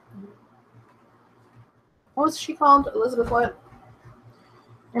 What was she called? Elizabeth what?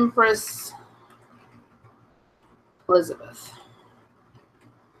 Empress Elizabeth.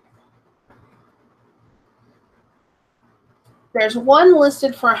 There's one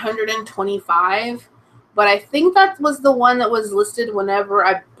listed for $125, but I think that was the one that was listed whenever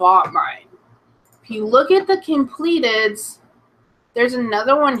I bought mine. If you look at the completeds, there's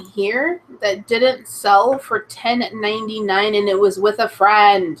another one here that didn't sell for $10.99, and it was with a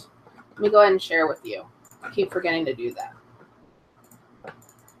friend. Let me go ahead and share with you. I keep forgetting to do that.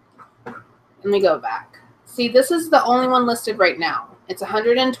 Let me go back. See, this is the only one listed right now. It's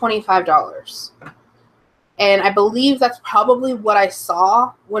 $125. And I believe that's probably what I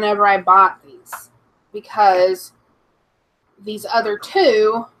saw whenever I bought these, because these other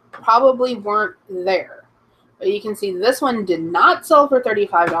two probably weren't there. But you can see this one did not sell for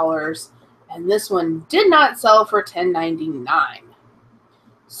 $35, and this one did not sell for $10.99.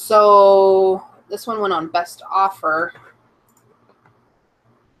 So this one went on best offer.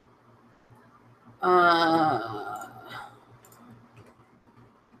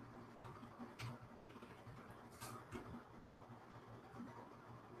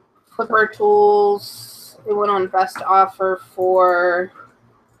 Clipper tools. It went on best offer for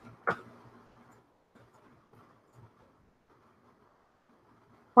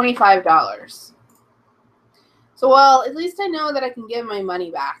 $25. So, well, at least I know that I can give my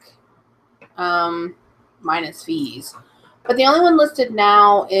money back, minus fees. But the only one listed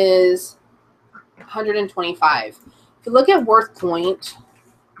now is $125. If you look at Worth Point,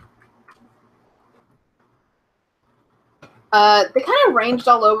 they kind of ranged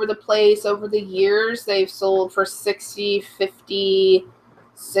all over the place over the years. They've sold for $60, $50,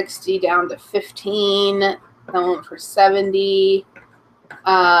 $60 down to $15. That went for $70.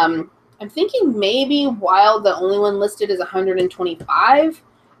 I'm thinking maybe while the only one listed is $125,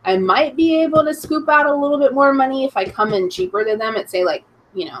 I might be able to scoop out a little bit more money if I come in cheaper than them at, say, like,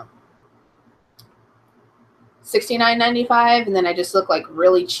 you know, $69.95, and then I just look like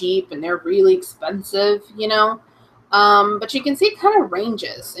really cheap and they're really expensive, you know. But you can see it kind of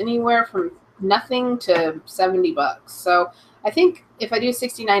ranges anywhere from nothing to $70. So I think if I do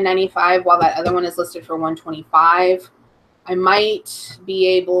 $69.95 while that other one is listed for $125, I might be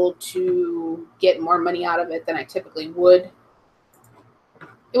able to get more money out of it than I typically would.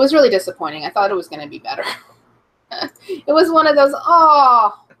 It was really disappointing. I thought it was going to be better. It was one of those,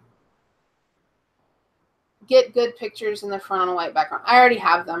 oh, get good pictures in the front on a white background. I already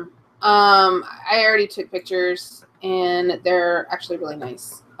have them. I already took pictures, and they're actually really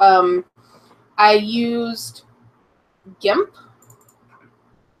nice. I used GIMP.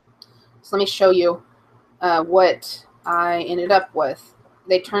 So let me show you what I ended up with.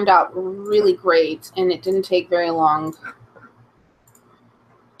 They turned out really great, and it didn't take very long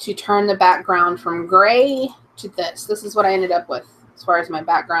to turn the background from gray to this. This is what I ended up with as far as my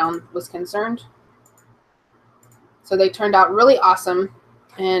background was concerned. So they turned out really awesome,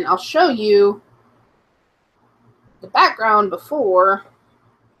 and I'll show you the background before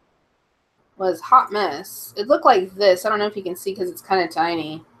was hot mess. It looked like this. I don't know if you can see because it's kind of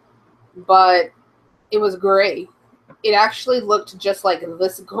tiny, but it was gray. It actually looked just like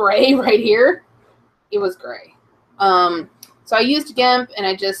this gray right here. It was gray. So I used GIMP, and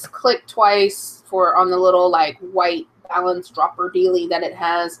I just clicked twice on the little like white balance dropper dealy that it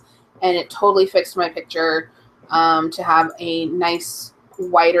has, and it totally fixed my picture to have a nice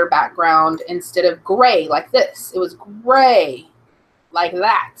whiter background instead of gray like this. It was gray like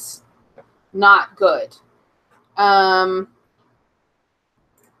that. Not good. I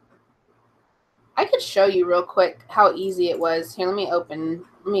could show you real quick how easy it was. Here, let me open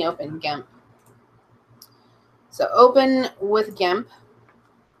GIMP. So open with GIMP,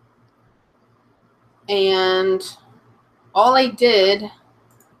 and all I did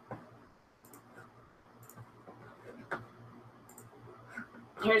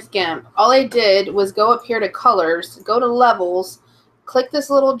here's GIMP. All I did was go up here to colors, go to levels, click this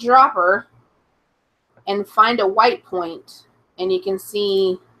little dropper, and find a white point, and you can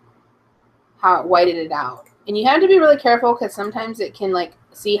see how it whited it out. And you have to be really careful because sometimes it can like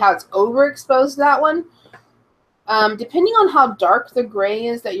see how it's overexposed, that one. Depending on how dark the gray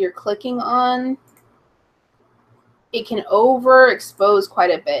is that you're clicking on, it can overexpose quite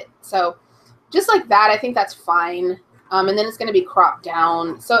a bit. So just like that, I think that's fine. And then it's going to be cropped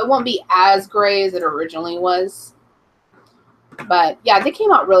down, so it won't be as gray as it originally was. But yeah, they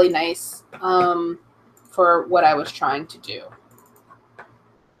came out really nice for what I was trying to do.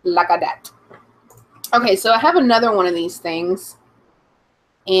 Like that. Okay, so I have another one of these things,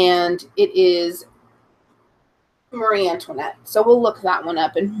 and it is Marie Antoinette. So we'll look that one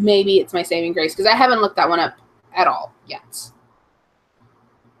up, and maybe it's my saving grace because I haven't looked that one up at all yet.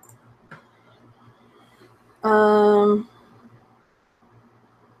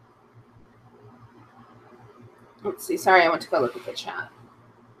 Let's see. Sorry, I went to go look at the chat.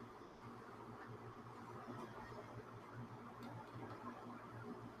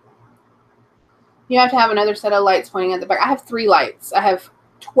 You have to have another set of lights pointing at the back. I have 3 lights. I have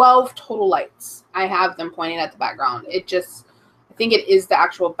 12 total lights. I have them pointing at the background. It just, I think it is the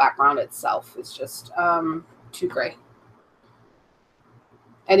actual background itself. It's just too gray.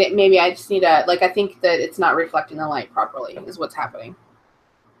 And maybe I just need a, like, I think that it's not reflecting the light properly is what's happening.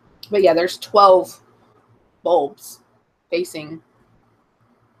 But yeah, there's 12 bulbs facing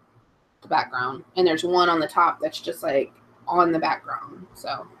the background. And there's one on the top that's just like on the background.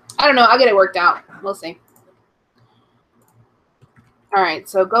 So I don't know. I'll get it worked out. We'll see. All right.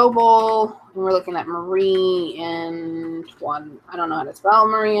 So Go Bowl. And we're looking at Marie Antoinette. I don't know how to spell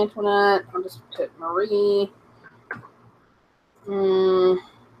Marie Antoinette. I'll just put Marie Antoinette.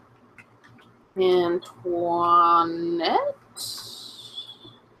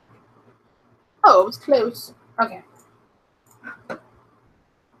 Oh, it was close. Okay.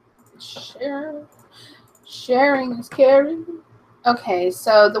 Sharing is caring. Okay,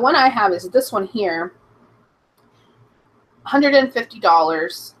 so the one I have is this one here.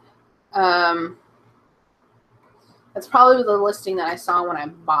 $150. That's probably the listing that I saw when I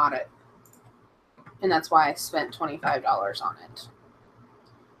bought it. And that's why I spent $25 on it.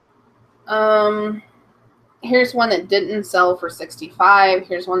 Here's one that didn't sell for $65.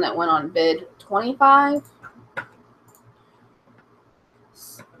 Here's one that went on bid $25.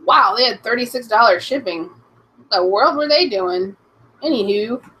 Wow, they had $36 shipping. What the world were they doing?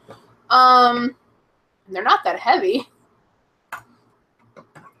 Anywho, they're not that heavy.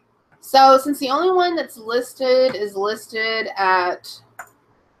 So since the only one that's listed is listed at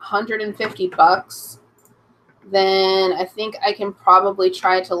 $150, then I think I can probably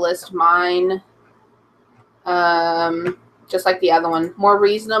try to list mine just like the other one, more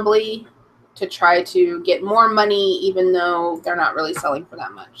reasonably, to try to get more money even though they're not really selling for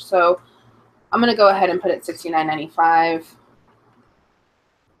that much. So I'm going to go ahead and put it $69.95.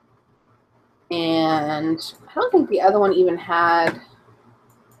 And I don't think the other one even had,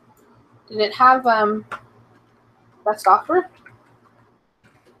 did it have best offer?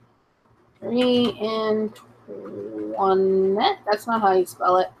 3 and 1 net. That's not how you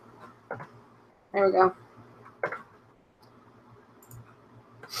spell it. There we go.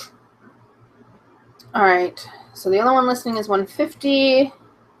 All right. So the other one listing is $150.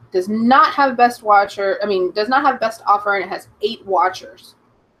 Does not have best watcher. I mean, does not have best offer, and it has 8 watchers.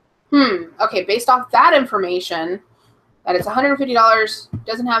 Okay. Based off that information, that it's $150.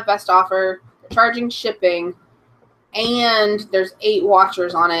 Doesn't have best offer. They're charging shipping, and there's 8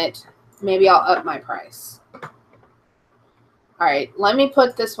 watchers on it. Maybe I'll up my price. All right, let me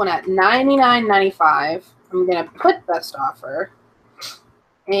put this one at $99.95. I'm going to put best offer.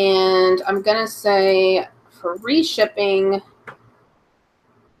 And I'm going to say free shipping.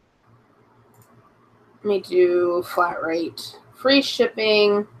 Let me do flat rate. Free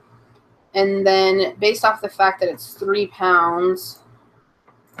shipping. And then based off the fact that it's 3 pounds,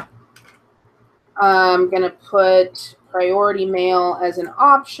 I'm going to put priority mail as an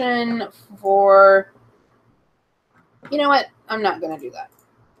option for, you know what? I'm not going to do that.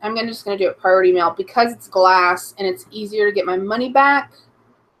 I'm just going to do it priority mail because it's glass and it's easier to get my money back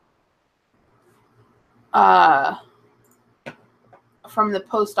from the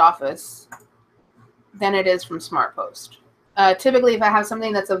post office than it is from Smart Post. Typically, if I have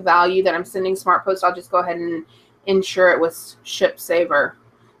something that's of value that I'm sending Smart Post, I'll just go ahead and insure it with ShipSaver.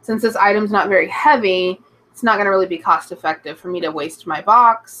 Since this item's not very heavy, it's not going to really be cost effective for me to waste my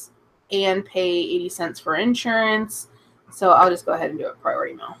box and pay 80 cents for insurance. So I'll just go ahead and do it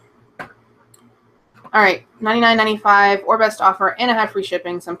priority mail. All right, $99.95 or best offer, and I have free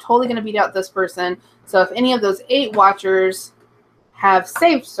shipping. So I'm totally going to beat out this person. So if any of those 8 watchers have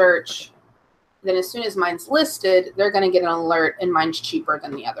saved search, then as soon as mine's listed, they're going to get an alert, and mine's cheaper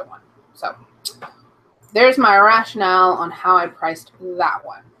than the other one. So there's my rationale on how I priced that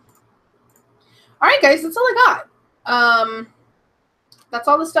one. All right, guys, that's all I got. That's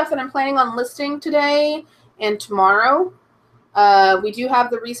all the stuff that I'm planning on listing today and tomorrow. We do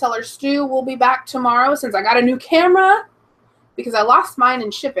have the reseller Stu. We'll be back tomorrow since I got a new camera because I lost mine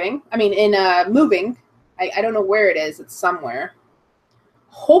in shipping. I mean, in moving. I don't know where it is. It's somewhere.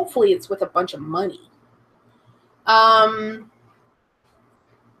 Hopefully it's with a bunch of money.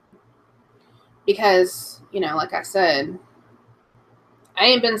 Because, you know, like I said, I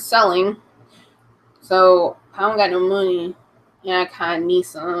ain't been selling. So I don't got no money. And I kind of need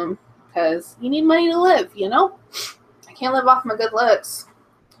some because you need money to live, you know? I can't live off my good looks.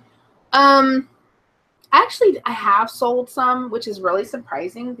 Actually, I have sold some, which is really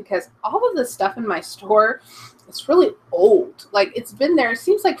surprising because all of the stuff in my store is really old. Like, it's been there, it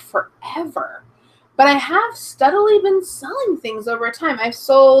seems like forever. But I have steadily been selling things over time. I've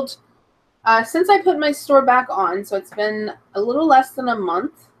sold, since I put my store back on, so it's been a little less than a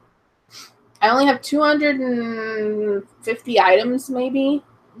month. I only have 250 items maybe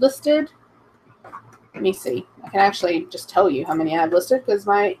listed. Let me see. I can actually just tell you how many I have listed because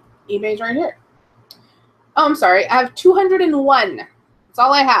my eBay's right here. Oh, I'm sorry. I have 201. That's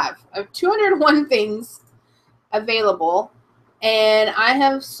all I have. I have 201 things available. And I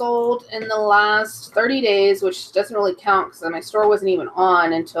have sold in the last 30 days, which doesn't really count because my store wasn't even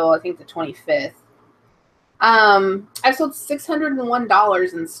on until I think the 25th. I've sold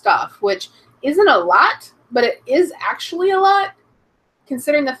 $601 in stuff, which isn't a lot, but it is actually a lot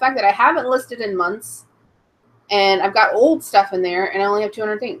considering the fact that I haven't listed in months and I've got old stuff in there and I only have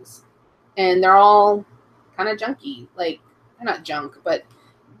 200 things. And they're all kind of junky. Like, they're not junk, but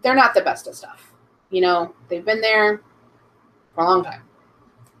they're not the best of stuff. You know, they've been there for a long time.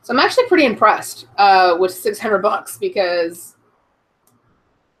 So I'm actually pretty impressed with $600 because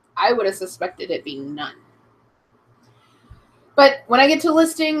I would have suspected it'd be none. But when I get to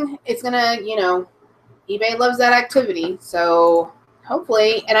listing, it's gonna, you know, eBay loves that activity. So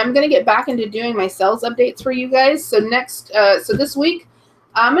hopefully, and I'm gonna get back into doing my sales updates for you guys. So so this week,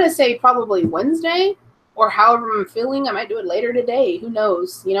 I'm gonna say probably Wednesday or however I'm feeling. I might do it later today. Who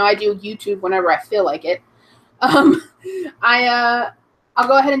knows? You know, I do YouTube whenever I feel like it. I'll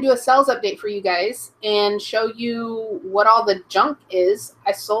go ahead and do a sales update for you guys and show you what all the junk is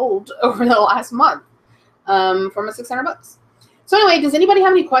I sold over the last month for my $600. So anyway, does anybody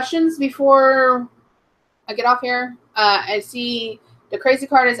have any questions before I get off here? I see the crazy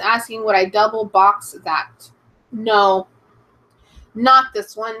card is asking, would I double box that? No, not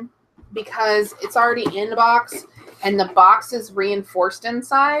this one, because it's already in the box and the box is reinforced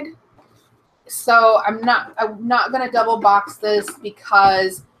inside. So I'm not going to double box this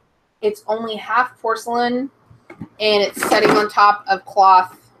because it's only half porcelain and it's setting on top of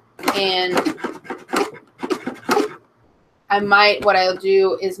cloth, and what I'll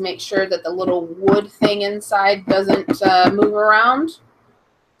do is make sure that the little wood thing inside doesn't move around.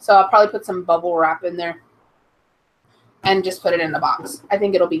 So I'll probably put some bubble wrap in there and just put it in the box. I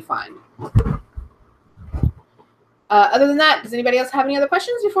think it'll be fine. Other than that, does anybody else have any other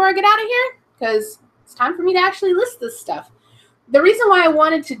questions before I get out of here? Because it's time for me to actually list this stuff. The reason why I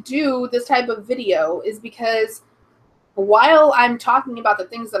wanted to do this type of video is because while I'm talking about the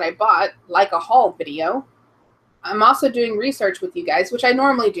things that I bought, like a haul video, I'm also doing research with you guys, which I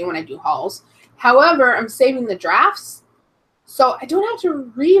normally do when I do hauls. However, I'm saving the drafts, so I don't have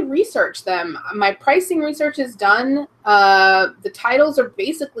to re-research them. My pricing research is done. The titles are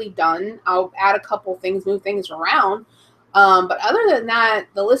basically done. I'll add a couple things, move things around. But other than that,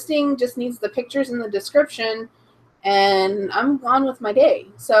 the listing just needs the pictures and the description, and I'm on with my day.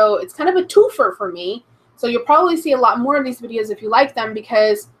 So it's kind of a twofer for me. So you'll probably see a lot more of these videos if you like them,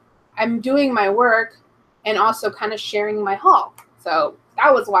 because I'm doing my work and also kind of sharing my haul. So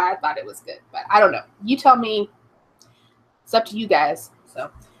that was why I thought it was good. But I don't know. You tell me. It's up to you guys. So,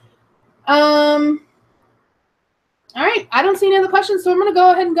 all right. I don't see any other questions, so I'm going to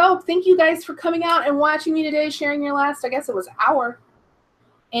go ahead and go. Thank you guys for coming out and watching me today, sharing your last, I guess it was hour.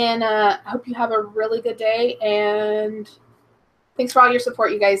 And I hope you have a really good day. And thanks for all your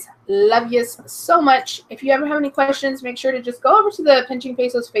support, you guys. Love you so much. If you ever have any questions, make sure to just go over to the Pinching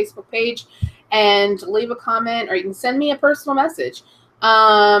Pesos Facebook page and leave a comment, or you can send me a personal message,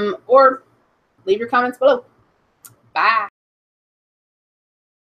 or leave your comments below. Bye.